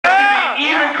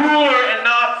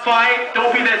fight.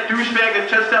 Don't be that douchebag that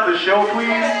shuts down the show,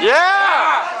 please.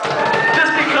 Yeah!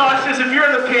 Just be cautious. If you're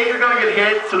in the pit, you're gonna get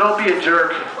hit, so don't be a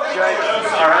jerk.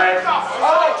 Alright?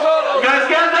 You guys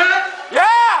get that? Yeah!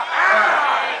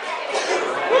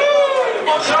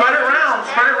 Spread it around.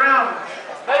 Spread it around.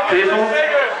 People.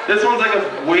 This one's like a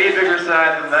way bigger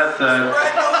size than that size.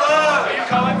 Are you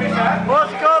calling me fat?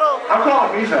 What's Cuddle? I'm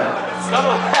calling me fat.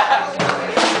 Cuddle.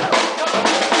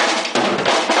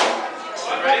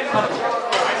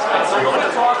 We're going to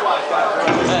clockwise,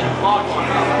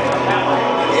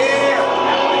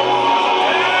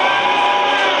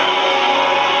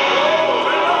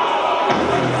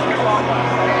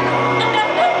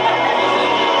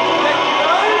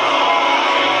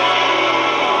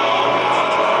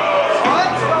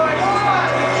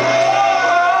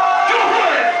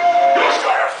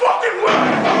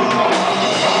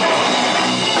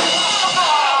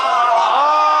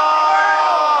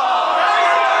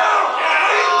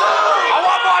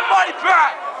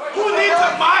 Who needs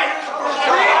a mic?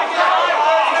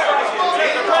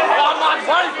 I want my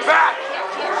money back!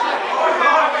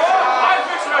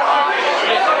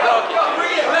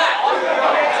 Bring it back!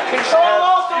 Control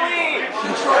Alt Delete!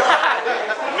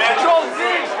 Control Z!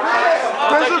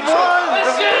 This is one!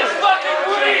 This shit is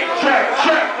fucking weak! Check!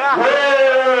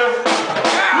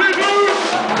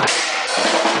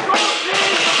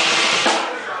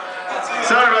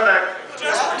 Sorry about that.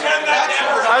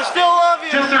 I still love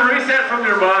you! Just a reset from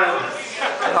your mind.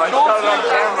 I got it on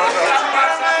camera.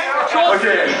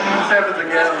 Okay, this happens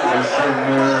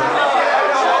again.